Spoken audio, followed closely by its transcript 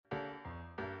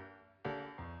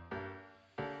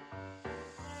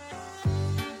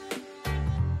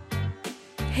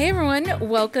Hey everyone,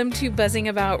 welcome to Buzzing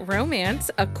About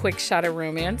Romance, a quick shot of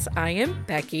romance. I am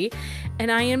Becky, and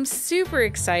I am super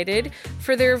excited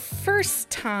for their first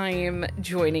time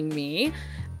joining me.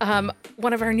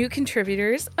 One of our new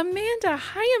contributors, Amanda.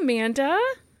 Hi, Amanda.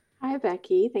 Hi,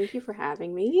 Becky. Thank you for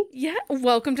having me. Yeah,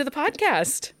 welcome to the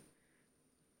podcast.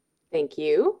 Thank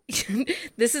you.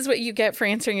 This is what you get for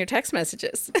answering your text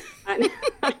messages. I know.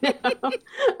 I know.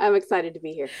 I'm excited to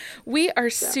be here. We are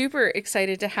So, super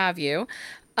excited to have you.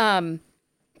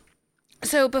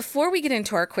 So before we get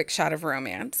into our quick shot of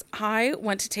romance, I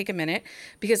want to take a minute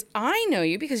because I know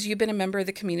you because you've been a member of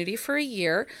the community for a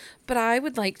year, but I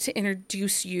would like to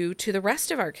introduce you to the rest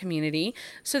of our community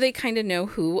so they kind of know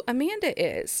who Amanda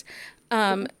is.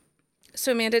 okay.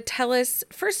 So Amanda, tell us,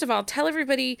 first of all, tell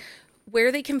everybody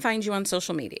where they can find you on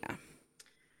social media.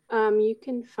 You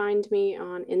can find me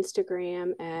on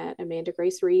Instagram at Amanda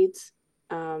Grace Reads.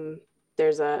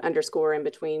 There's a underscore in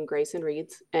between Grace and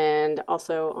Reads, and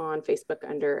also on Facebook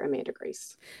under Amanda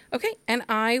Grace. Okay, and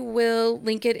I will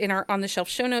link it in our on the shelf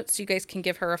show notes so you guys can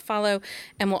give her a follow,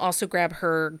 and we'll also grab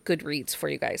her Goodreads for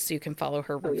you guys so you can follow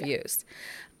her Oh yeah. reviews.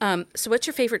 So what's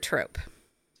your favorite trope?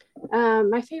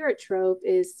 My favorite trope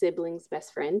is siblings'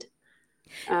 best friend.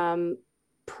 Um,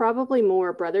 Probably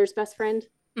more brother's best friend.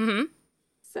 Mm-hmm.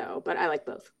 So, but I like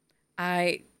both.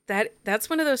 That's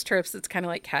one of those tropes that's kind of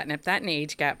like catnip. That an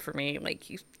age gap for me. Like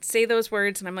you say those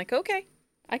words, and I'm like, okay,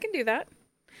 I can do that.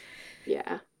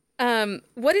 Yeah.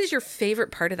 What is your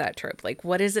favorite part of that trope? Like,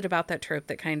 what is it about that trope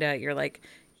that kind of you're like,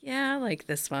 yeah, I like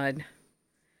this one.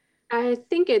 I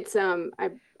think it's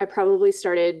I probably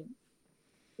started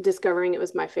discovering it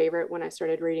was my favorite when I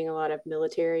started reading a lot of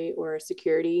military or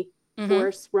security Mm-hmm.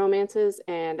 force romances,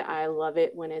 and I love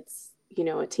it when it's,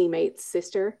 a teammate's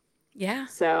sister. Yeah.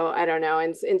 So I don't know,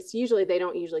 and it's usually they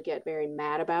don't usually get very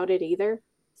mad about it either.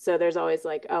 So there's always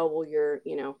like, oh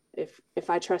well, if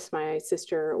I trust my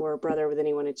sister or brother with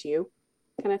anyone, it's you,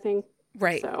 kind of thing.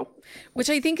 Right. So Which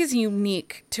I think is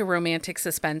unique to romantic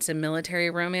suspense and military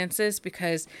romances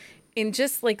because in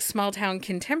just like small town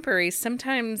contemporaries,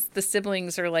 sometimes the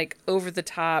siblings are like over the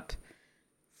top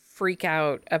freak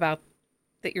out about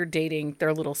that you're dating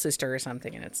their little sister or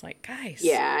something. And it's like, guys,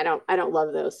 yeah, I don't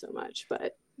love those so much,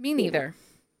 but me you know. neither.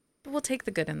 But we'll take the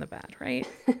good and the bad, right?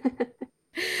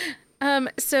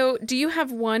 So do you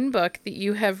have one book that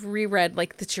you have reread,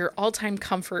 like that's your all-time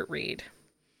comfort read?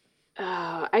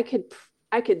 I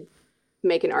could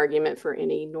make an argument for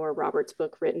any Nora Roberts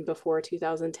book written before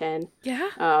 2010,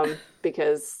 Yeah.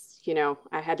 because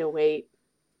I had to wait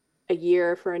a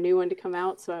year for a new one to come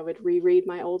out, so I would reread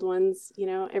my old ones,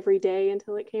 every day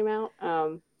until it came out.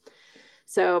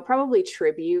 So probably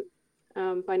Tribute,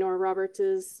 by Nora Roberts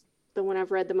is the one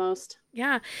I've read the most.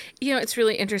 Yeah. It's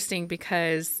really interesting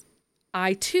because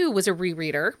I too was a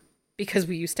rereader because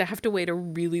we used to have to wait a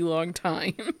really long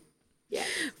time Yes.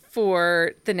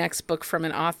 for the next book from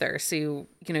an author. So,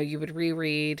 you would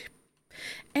reread.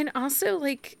 And also,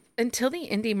 like, until the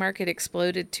indie market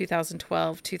exploded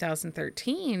 2012,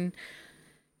 2013,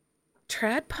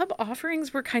 trad pub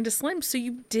offerings were kind of slim. So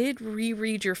you did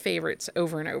reread your favorites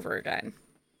over and over again.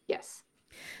 Yes.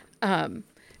 Um,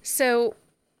 so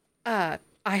I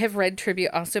have read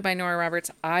Tribute also by Nora Roberts.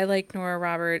 I like Nora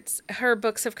Roberts. Her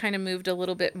books have kind of moved a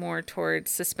little bit more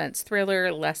towards suspense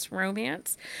thriller, less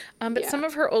romance. But Yeah. some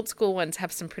of her old school ones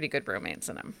have some pretty good romance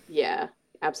in them. Yeah.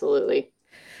 Absolutely.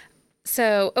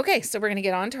 So, okay, so we're going to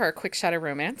get on to our quick shot of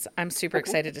romance. I'm super Okay.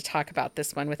 excited to talk about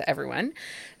this one with everyone.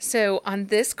 So, on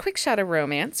this quick shot of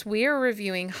romance, we are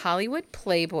reviewing Hollywood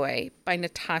Playboy by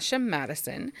Natasha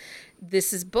Madison.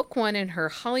 This is book one in her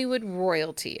Hollywood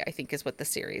Royalty, I think is what the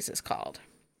series is called.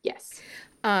 Yes.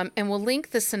 And we'll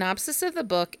link the synopsis of the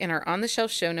book in our on the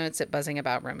shelf show notes at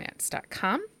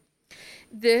buzzingaboutromance.com.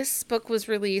 This book was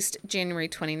released January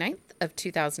 29th of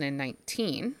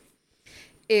 2019.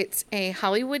 It's a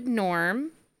Hollywood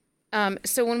norm.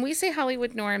 So when we say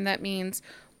Hollywood norm, that means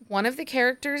one of the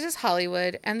characters is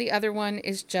Hollywood and the other one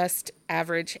is just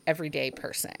average, everyday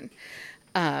person.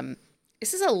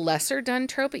 This is a lesser done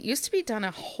trope. It used to be done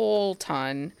a whole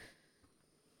ton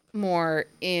more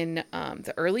in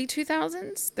the early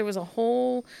 2000s. There was a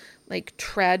whole like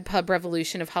trad pub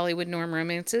revolution of Hollywood norm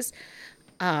romances.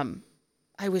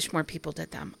 I wish more people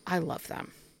did them. I love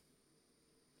them.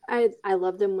 I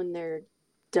love them when they're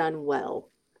done well.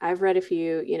 I've read a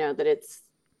few, that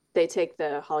they take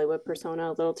the Hollywood persona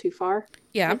a little too far, I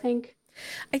Yeah. think.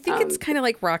 I think it's kind of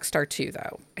like Rockstar too,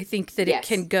 though. I think that Yes.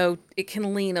 it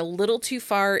can lean a little too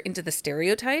far into the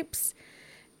stereotypes,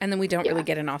 and then we don't really Yeah,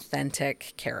 get an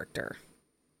authentic character.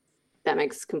 that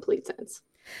makes complete sense.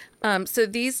 So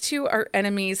these two are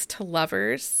enemies to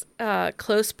lovers,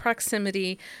 close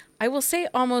proximity, I will say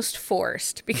almost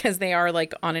forced because they are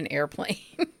like on an airplane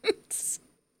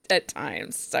at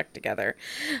times stuck together.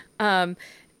 Um,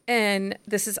 and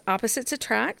this is Opposites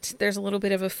Attract. There's a little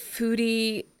bit of a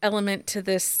foodie element to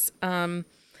this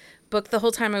book. The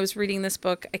whole time I was reading this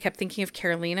book, I kept thinking of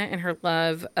Carolina and her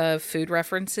love of food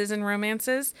references and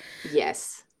romances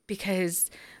Yes. because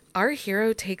our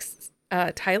hero takes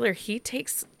Tyler, he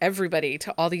takes everybody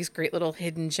to all these great little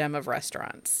hidden gem of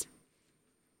restaurants.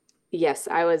 Yes,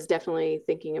 I was definitely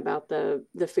thinking about the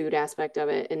food aspect of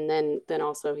it, and then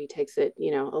also he takes it,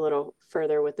 a little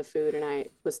further with the food, and I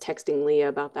was texting Leah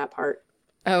about that part.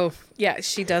 Oh, yeah,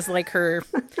 she does like her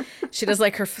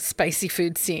spicy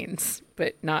food scenes,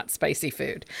 but not spicy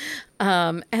food.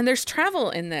 And there's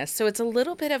travel in this. So it's a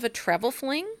little bit of a travel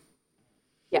fling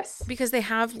Yes. because they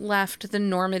have left the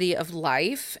normity of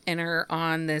life and are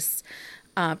on this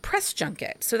press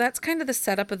junket. So that's kind of the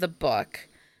setup of the book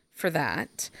for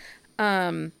that.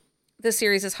 The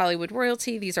series is Hollywood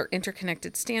royalty. These are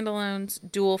interconnected standalones,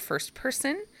 dual first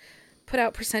person. Put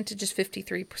out percentage is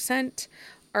 53%.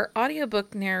 Our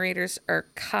audiobook narrators are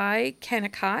Kai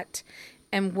Kennicott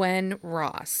and Wen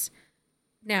Ross.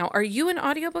 Now, are you an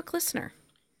audiobook listener?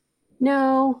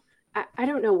 No, I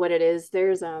don't know what it is.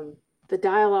 There's the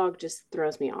dialogue just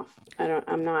throws me off.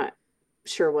 I'm not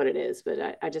sure what it is,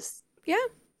 but I just Yeah,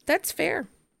 that's fair.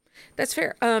 That's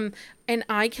fair. And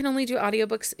I can only do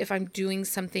audiobooks if I'm doing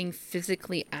something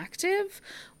physically active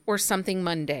or something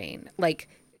mundane, like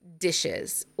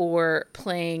dishes or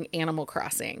playing Animal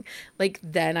Crossing. Like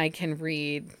then I can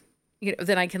read,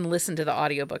 then I can listen to the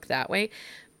audiobook that way.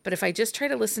 But if I just try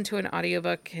to listen to an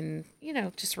audiobook and,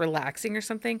 just relaxing or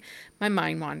something, my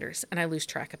mind wanders and I lose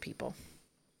track of people.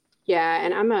 yeah,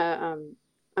 and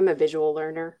I'm a visual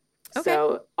learner. Okay.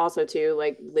 So also too,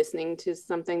 like listening to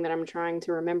something that I'm trying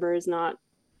to remember is not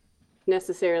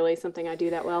necessarily something I do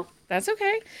that well. That's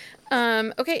okay.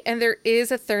 Okay, and there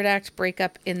is a third act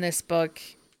breakup in this book,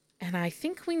 and I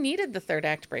think we needed the third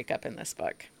act breakup in this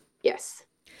book. Yes,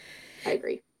 I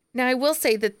agree. Now, I will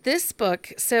say that this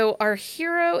book, so our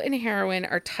hero and heroine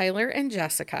are Tyler and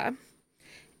Jessica.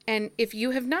 And if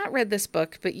you have not read this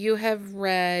book, but you have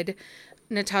read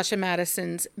Natasha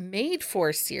Madison's Made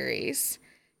For series,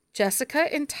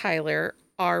 Jessica and Tyler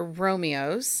are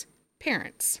Romeo's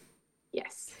parents.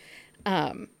 Yes.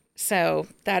 So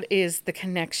that is the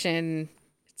connection.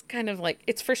 It's kind of like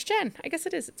it's first gen. I guess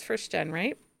it is. It's first gen,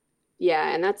 right?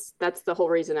 Yeah, and that's the whole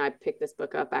reason I picked this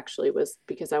book up actually was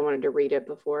because I wanted to read it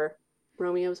before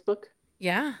Romeo's book.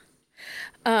 Yeah.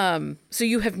 So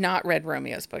you have not read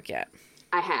Romeo's book yet.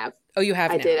 I have. Oh, you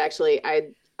have I now. did actually.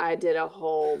 I did a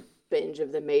whole binge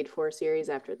of the Made For series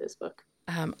after this book.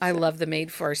 I So love the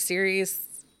Made For series.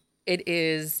 It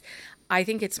is, I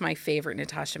think it's my favorite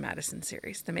Natasha Madison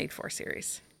series, the Made For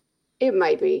series. it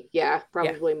might be. Yeah,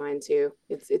 Yeah. probably mine too.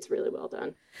 It's really well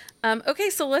done. Okay,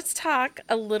 so let's talk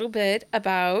a little bit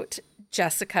about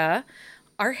Jessica,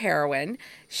 our heroine.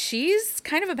 She's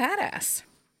kind of a badass.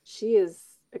 She is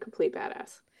a complete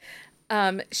badass.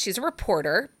 She's a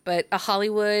reporter, but a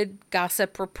Hollywood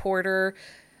gossip reporter.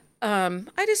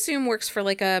 I'd assume works for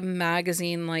like a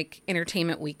magazine like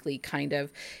Entertainment Weekly kind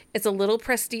of. It's a little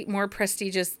more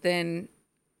prestigious than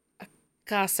a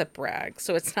gossip rag,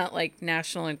 so it's not like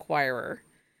National Enquirer.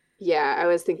 Yeah, I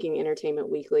was thinking Entertainment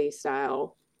Weekly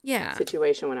style Yeah.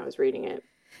 situation when I was reading it.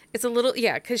 It's a little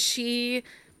yeah, cuz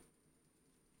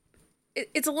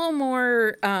it's a little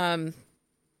more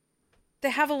they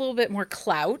have a little bit more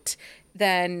clout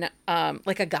than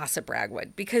like a gossip rag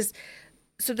would because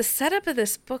so the setup of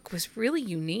this book was really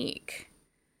unique.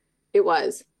 It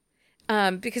was.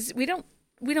 Because we don't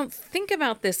think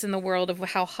about this in the world of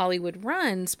how Hollywood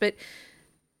runs, but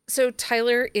so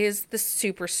Tyler is the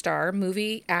superstar,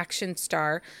 movie action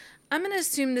star. I'm going to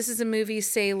assume this is a movie,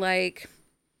 say like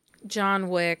John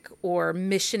Wick or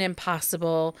Mission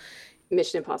Impossible.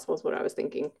 Mission Impossible is what I was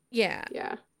thinking. Yeah,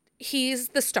 Yeah. he's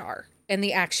the star and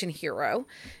the action hero,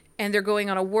 and they're going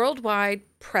on a worldwide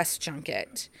press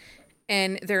junket,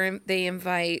 and they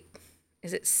invite,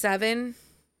 is it 7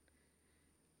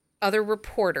 other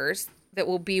reporters that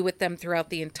will be with them throughout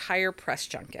the entire press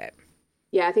junket.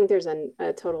 Yeah, I think there's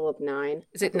a total of 9.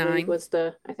 Is it 9? Was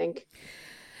the I think.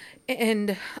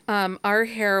 And our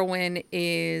heroine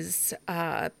is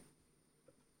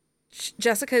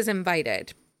Jessica is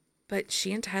invited, but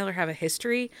she and Tyler have a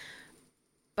history,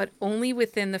 but only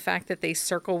within the fact that they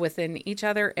circle within each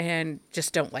other and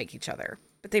just don't like each other.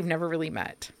 But they've never really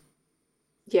met.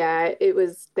 Yeah, it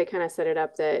was they kind of set it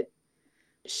up that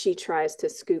she tries to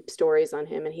scoop stories on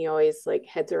him and he always like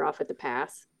heads her off at the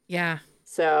pass. Yeah.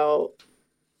 So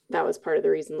that was part of the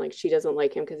reason like she doesn't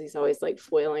like him because he's always like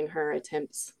foiling her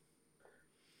attempts.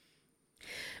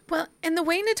 Well, and the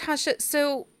way Natasha,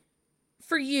 so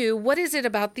for you, what is it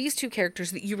about these two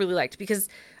characters that you really liked? Because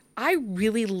I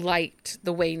really liked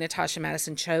the way Natasha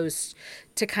Madison chose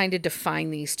to kind of define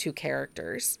these two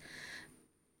characters.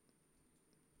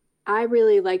 I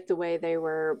really liked the way they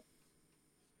were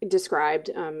described.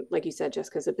 Like you said,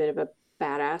 Jessica's a bit of a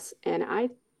badass, and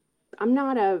I'm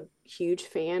not a huge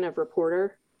fan of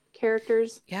reporter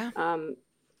characters. Yeah.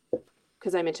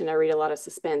 Because I mentioned I read a lot of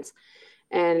suspense,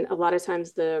 and a lot of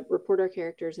times the reporter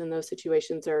characters in those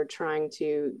situations are trying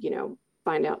to,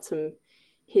 find out some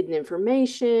hidden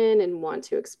information and want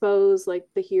to expose like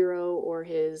the hero or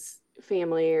his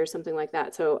family or something like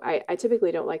that. So I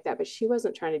typically don't like that, but she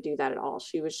wasn't trying to do that at all.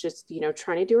 She was just,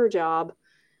 trying to do her job.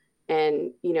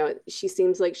 And, she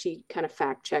seems like she kind of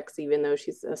fact checks, even though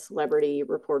she's a celebrity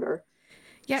reporter.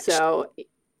 Yeah. So,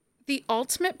 The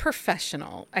ultimate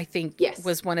professional, I think, yes.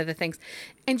 was one of the things.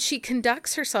 And she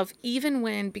conducts herself even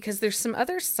when, because there's some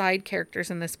other side characters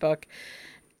in this book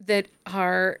that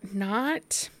are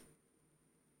not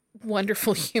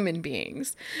wonderful human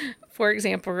beings. For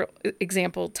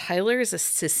example, Tyler's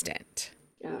assistant.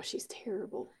 Oh, she's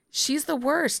terrible. She's the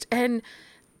worst.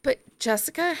 But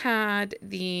Jessica had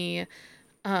the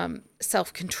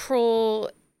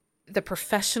self-control, the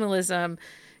professionalism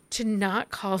to not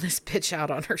call this bitch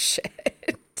out on her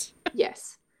shit.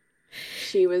 Yes.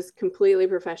 She was completely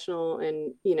professional,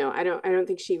 and I don't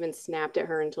think she even snapped at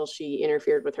her until she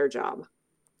interfered with her job.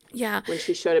 Yeah. When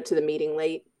she showed up to the meeting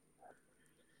late.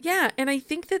 Yeah, and I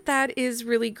think that is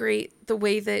really great, the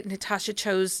way that Natasha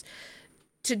chose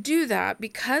to do that,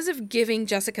 because of giving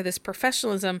Jessica this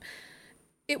professionalism.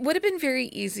 It would have been very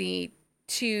easy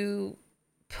to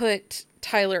put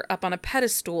Tyler up on a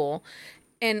pedestal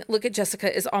and look at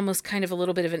Jessica as almost kind of a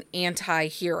little bit of an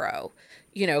anti-hero,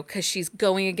 because she's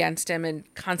going against him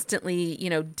and constantly,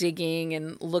 digging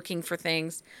and looking for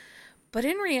things. But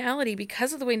in reality,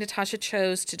 because of the way Natasha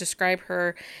chose to describe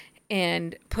her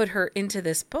and put her into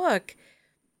this book,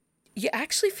 you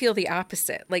actually feel the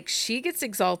opposite. Like, she gets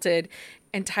exalted,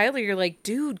 and Tyler, you're like,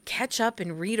 dude, catch up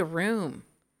and read a room.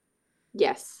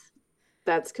 Yes.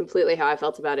 That's completely how I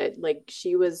felt about it. Like,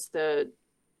 she was the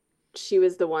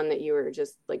one that you were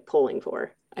just like pulling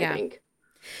for, I think.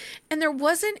 And there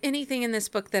wasn't anything in this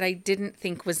book that I didn't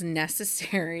think was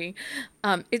necessary.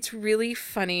 It's really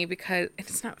funny because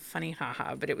it's not funny,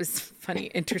 haha, but it was funny,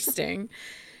 interesting.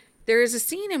 There is a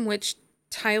scene in which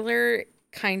Tyler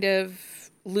kind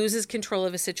of loses control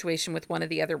of a situation with one of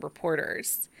the other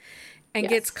reporters and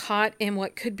gets caught in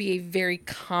what could be a very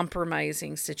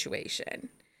compromising situation.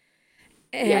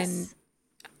 And,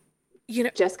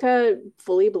 Jessica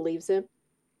fully believes it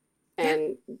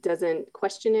and doesn't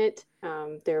question it.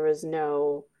 There was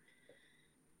no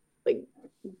like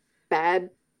bad.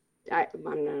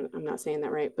 I'm not saying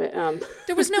that right, but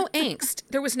there was no angst.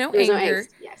 There was no anger. No angst.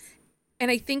 Yes. And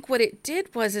I think what it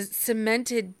did was it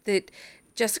cemented that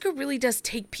Jessica really does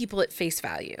take people at face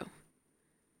value.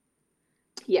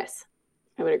 Yes,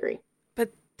 I would agree.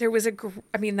 But there was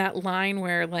that line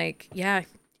where, like,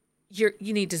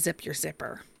 you need to zip your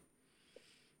zipper.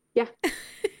 Yeah.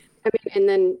 And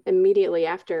then immediately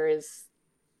after is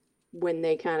when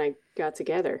they kind of got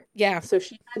together. Yeah. So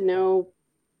she had no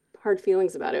hard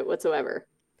feelings about it whatsoever.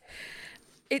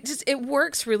 It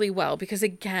works really well because,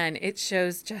 again, it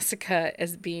shows Jessica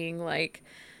as being like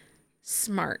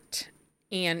smart,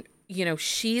 and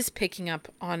she's picking up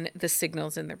on the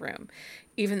signals in the room,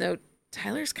 even though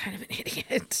Tyler's kind of an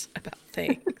idiot about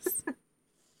things.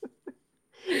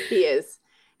 He is.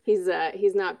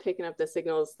 He's not picking up the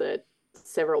signals that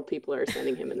several people are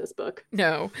sending him in this book.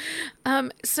 No.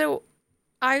 So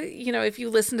if you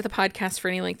listen to the podcast for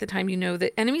any length of time, you know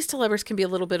that enemies to lovers can be a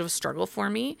little bit of a struggle for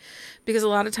me, because a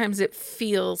lot of times it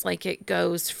feels like it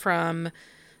goes from,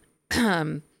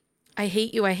 I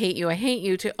hate you, I hate you, I hate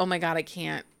you, to, oh my God,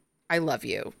 I love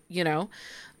you,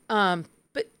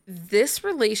 but this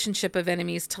relationship of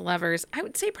enemies to lovers, I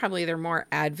would say probably they're more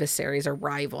adversaries or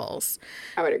rivals.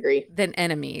 I would agree. Than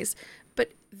enemies.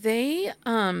 But they,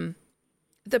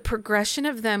 the progression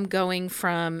of them going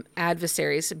from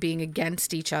adversaries, being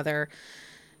against each other,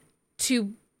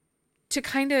 to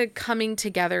kind of coming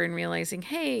together and realizing,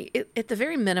 hey, at the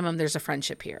very minimum, there's a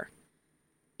friendship here.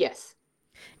 Yes.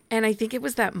 And I think it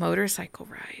was that motorcycle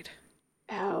ride.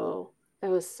 Oh, that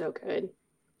was so good.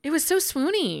 It was so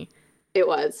swoony. It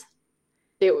was.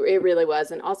 It really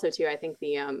was. And also too, I think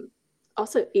the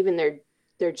also even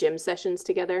their gym sessions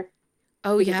together.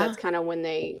 Oh, because that's kind of when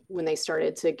they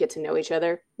started to get to know each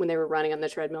other, when they were running on the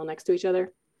treadmill next to each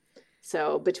other.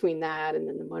 So between that and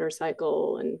then the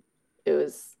motorcycle, and it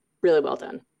was really well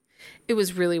done. It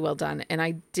was really well done. And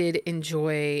I did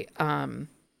enjoy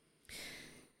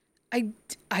I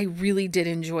I really did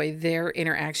enjoy their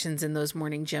interactions in those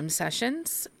morning gym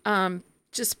sessions.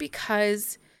 Just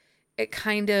because it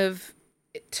kind of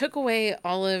it took away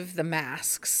all of the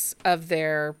masks of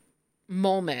their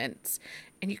moments,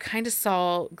 and you kind of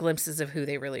saw glimpses of who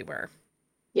they really were.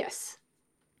 Yes,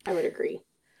 I would agree.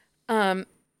 Um,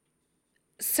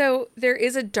 so there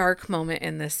is a dark moment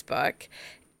in this book,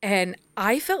 and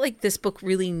I felt like this book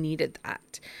really needed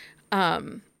that.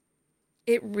 Um,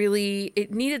 it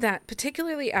needed that,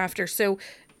 particularly after. So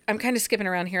I'm kind of skipping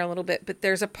around here a little bit, but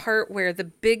there's a part where the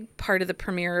big part of the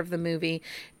premiere of the movie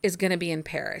is going to be in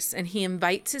Paris, and he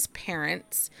invites his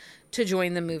parents to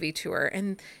join the movie tour,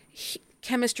 and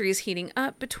chemistry is heating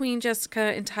up between Jessica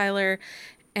and Tyler,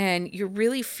 and you're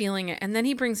really feeling it. And then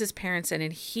he brings his parents in,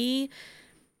 and he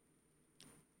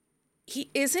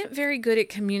isn't very good at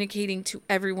communicating to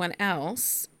everyone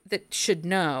else that should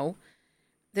know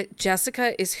that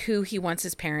Jessica is who he wants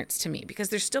his parents to meet, because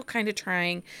they're still kind of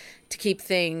trying to keep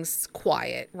things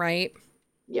quiet, right?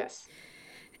 Yes.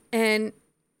 And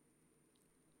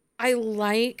I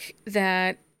like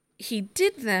that he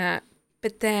did that,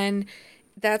 but then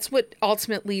that's what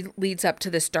ultimately leads up to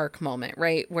this dark moment,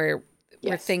 right? Where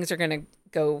Yes. things are going to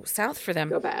go south for them.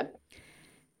 Go bad.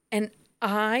 And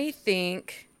I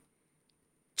think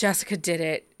Jessica did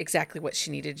it exactly what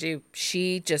she needed to do.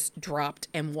 She just dropped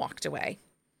and walked away.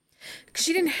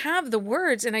 She didn't have the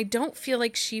words, and I don't feel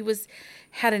like she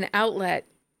had an outlet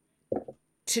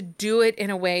to do it in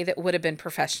a way that would have been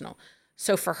professional.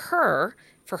 So for her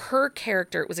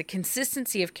character, it was a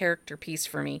consistency of character piece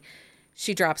for me.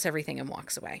 She drops everything and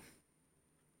walks away.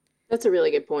 That's a really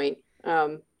good point.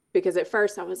 Because at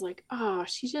first I was like, oh,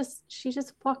 she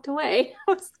just walked away.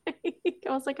 I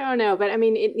was like, oh no, but I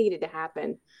mean, it needed to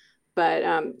happen. But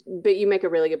you make a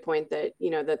really good point that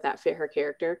that fit her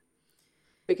character,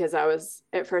 because I was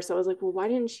like, well, why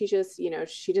didn't she just,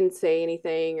 she didn't say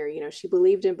anything, or she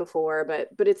believed him before,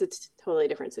 but it's a totally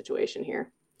different situation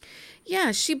here.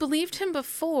 Yeah, she believed him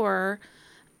before,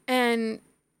 and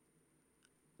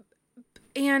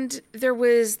there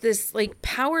was this like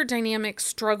power dynamic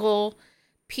struggle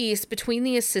piece between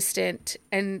the assistant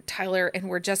and Tyler, and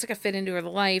where Jessica fit into her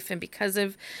life, and because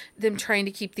of them trying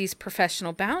to keep these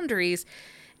professional boundaries,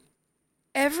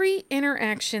 every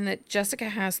interaction that Jessica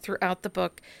has throughout the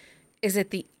book is at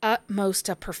the utmost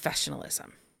of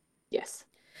professionalism. Yes.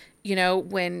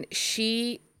 When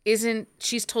she's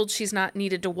told she's not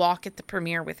needed to walk at the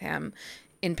premiere with him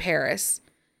in Paris,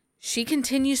 she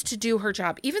continues to do her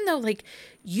job, even though, like,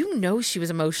 she was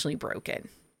emotionally broken.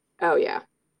 Oh yeah.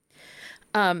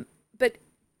 But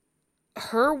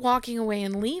her walking away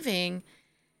and leaving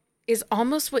is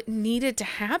almost what needed to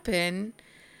happen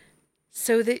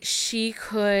so that she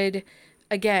could,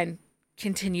 again,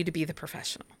 continue to be the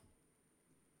professional.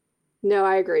 No,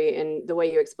 I agree, and the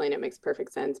way you explain it makes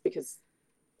perfect sense, because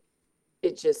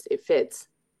it fits.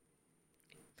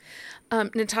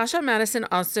 Natasha Madison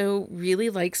also really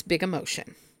likes big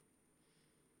emotion.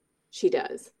 She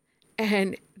does.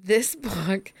 And this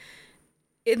book,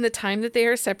 in the time that they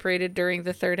are separated during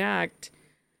the third act,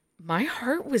 my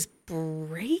heart was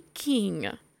breaking.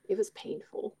 It was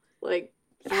painful. Like,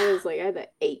 Yeah. I had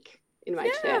that ache in my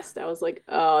Yeah. chest. I was like,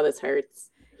 oh, this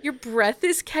hurts. Your breath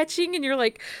is catching and you're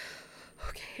like,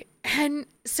 okay. And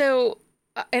so,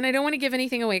 and I don't want to give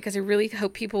anything away because I really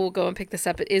hope people will go and pick this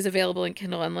up. It is available in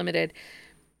Kindle Unlimited.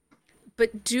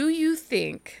 But do you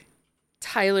think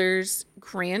Tyler's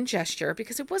grand gesture,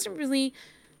 because it wasn't really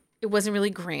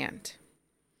grand,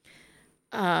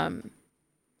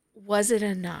 was it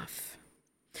enough?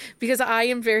 Because I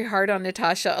am very hard on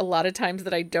Natasha a lot of times,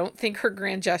 that I don't think her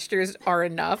grand gestures are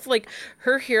enough. Like,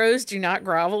 her heroes do not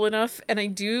grovel enough. And I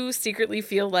do secretly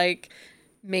feel like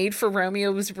Made for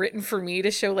Romeo was written for me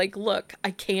to show, like, look,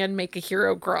 I can make a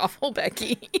hero grovel,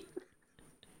 Becky.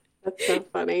 That's so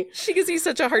funny. She gives me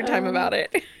such a hard time about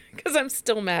it because I'm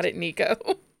still mad at Nico.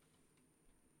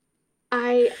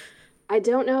 I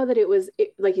don't know that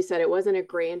like you said, it wasn't a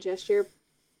grand gesture,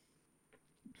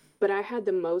 but I had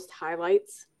the most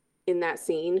highlights in that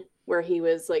scene where he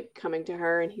was like coming to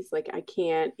her, and he's like, I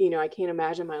can't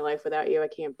imagine my life without you. I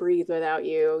can't breathe without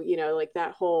you. Like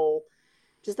that whole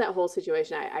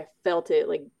situation. I felt it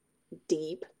like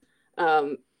deep.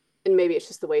 Um, and maybe it's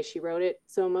just the way she wrote it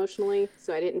so emotionally.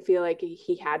 So I didn't feel like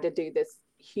he had to do this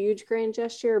huge grand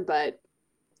gesture, but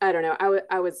I don't know.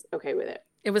 I was okay with it.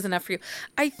 It was enough for you.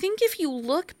 I think if you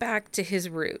look back to his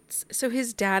roots, so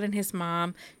his dad and his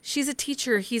mom, she's a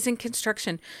teacher, he's in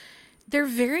construction. They're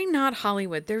very not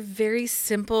Hollywood. They're very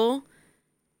simple,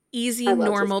 easy,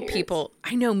 normal people.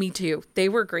 I know, me too. They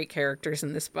were great characters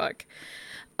in this book.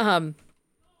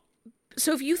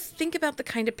 So if you think about the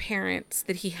kind of parents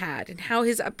that he had and how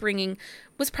his upbringing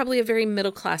was probably a very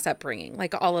middle-class upbringing,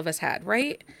 like all of us had,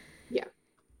 right? Yeah.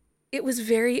 It was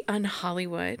very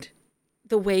un-Hollywood,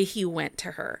 the way he went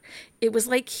to her. It was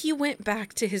like he went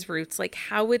back to his roots. Like,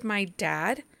 how would my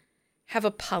dad have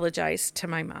apologized to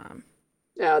my mom?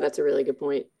 Oh, that's a really good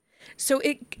point. So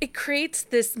it creates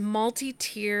this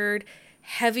multi-tiered,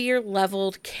 heavier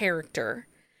leveled character.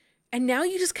 And now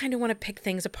you just kind of want to pick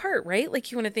things apart, right?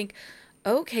 Like you want to think,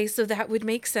 okay, so that would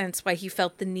make sense why he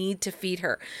felt the need to feed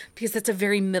her, because that's a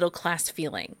very middle class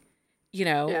feeling. You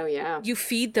know, Oh, yeah. you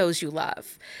feed those you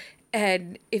love.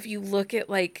 And if you look at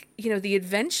like, the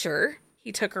adventure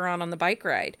he took her on the bike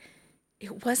ride,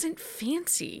 it wasn't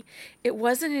fancy. It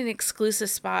wasn't an exclusive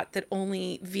spot that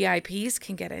only VIPs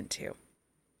can get into.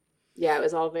 Yeah, it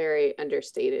was all very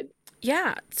understated.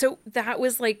 Yeah. So that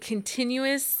was like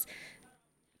continuous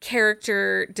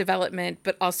character development,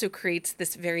 but also creates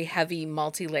this very heavy,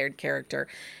 multi-layered character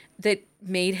that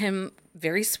made him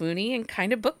very swoony and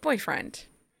kind of book boyfriend.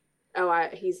 Oh,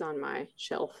 he's on my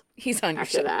shelf. He's on your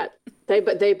after shelf.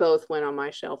 that. They both went on my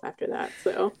shelf after that.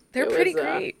 So they're pretty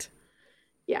great.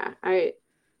 Yeah, I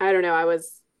don't know. I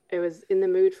was in the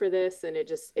mood for this, and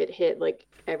it hit like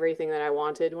everything that I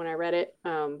wanted when I read it.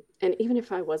 And even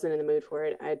if I wasn't in the mood for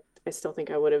it, I still think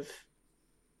I would have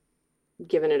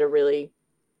given it a really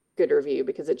good review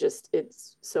because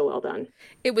it's so well done.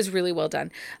 It was really well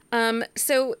done.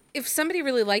 So if somebody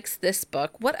really likes this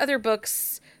book, what other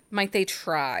books might they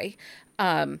try?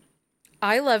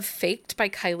 I love Faked by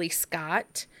Kylie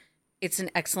Scott. It's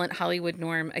an excellent Hollywood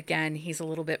norm. Again, he's a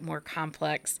little bit more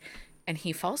complex and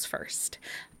he falls first,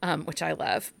 which I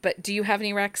love. But do you have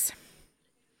any recs?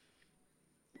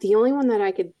 The only one that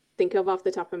I could think of off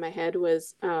the top of my head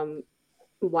was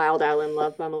Wild Island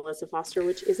Love by Melissa Foster,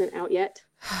 which isn't out yet.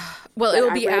 Well,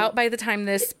 it'll be out by the time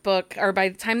this book, or by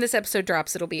the time this episode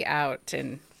drops, it'll be out.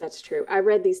 And that's true. I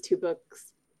read these two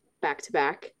books back to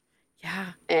back.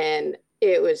 Yeah. And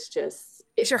it was just...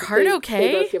 Is your heart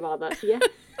okay? They both give all the... Yeah.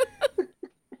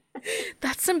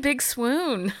 That's some big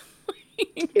swoon.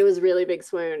 It was really big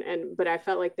swoon. But I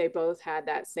felt like they both had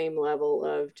that same level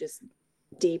of just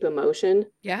deep emotion.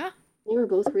 Yeah. They were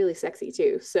both really sexy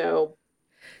too. So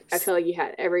I felt like you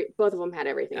had both of them had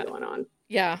everything going on.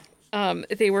 Yeah.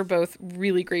 They were both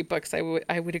really great books. I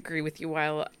would agree with you.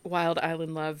 Wild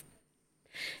Island Love.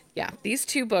 Yeah. These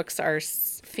two books are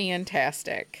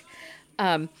fantastic.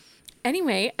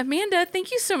 Anyway, Amanda,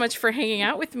 thank you so much for hanging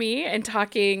out with me and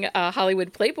talking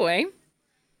Hollywood Playboy.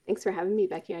 Thanks for having me,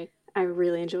 Becky. I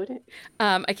really enjoyed it.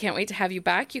 I can't wait to have you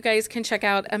back. You guys can check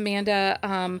out Amanda.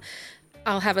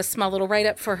 I'll have a small little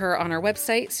write-up for her on our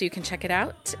website so you can check it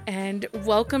out. And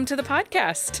welcome to the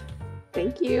podcast.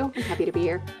 Thank you. I'm happy to be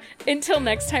here. Until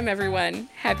next time, everyone,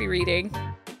 happy reading.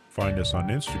 Find us on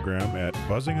Instagram at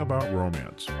Buzzing About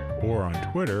Romance or on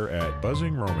Twitter at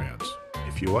Buzzing Romance.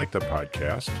 If you like the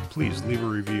podcast, please leave a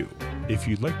review. If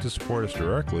you'd like to support us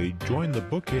directly, join the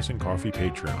Bookcase and Coffee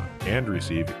Patreon and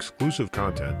receive exclusive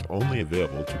content only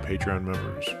available to Patreon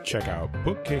members. Check out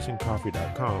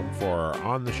bookcaseandcoffee.com for our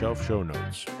on-the-shelf show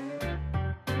notes.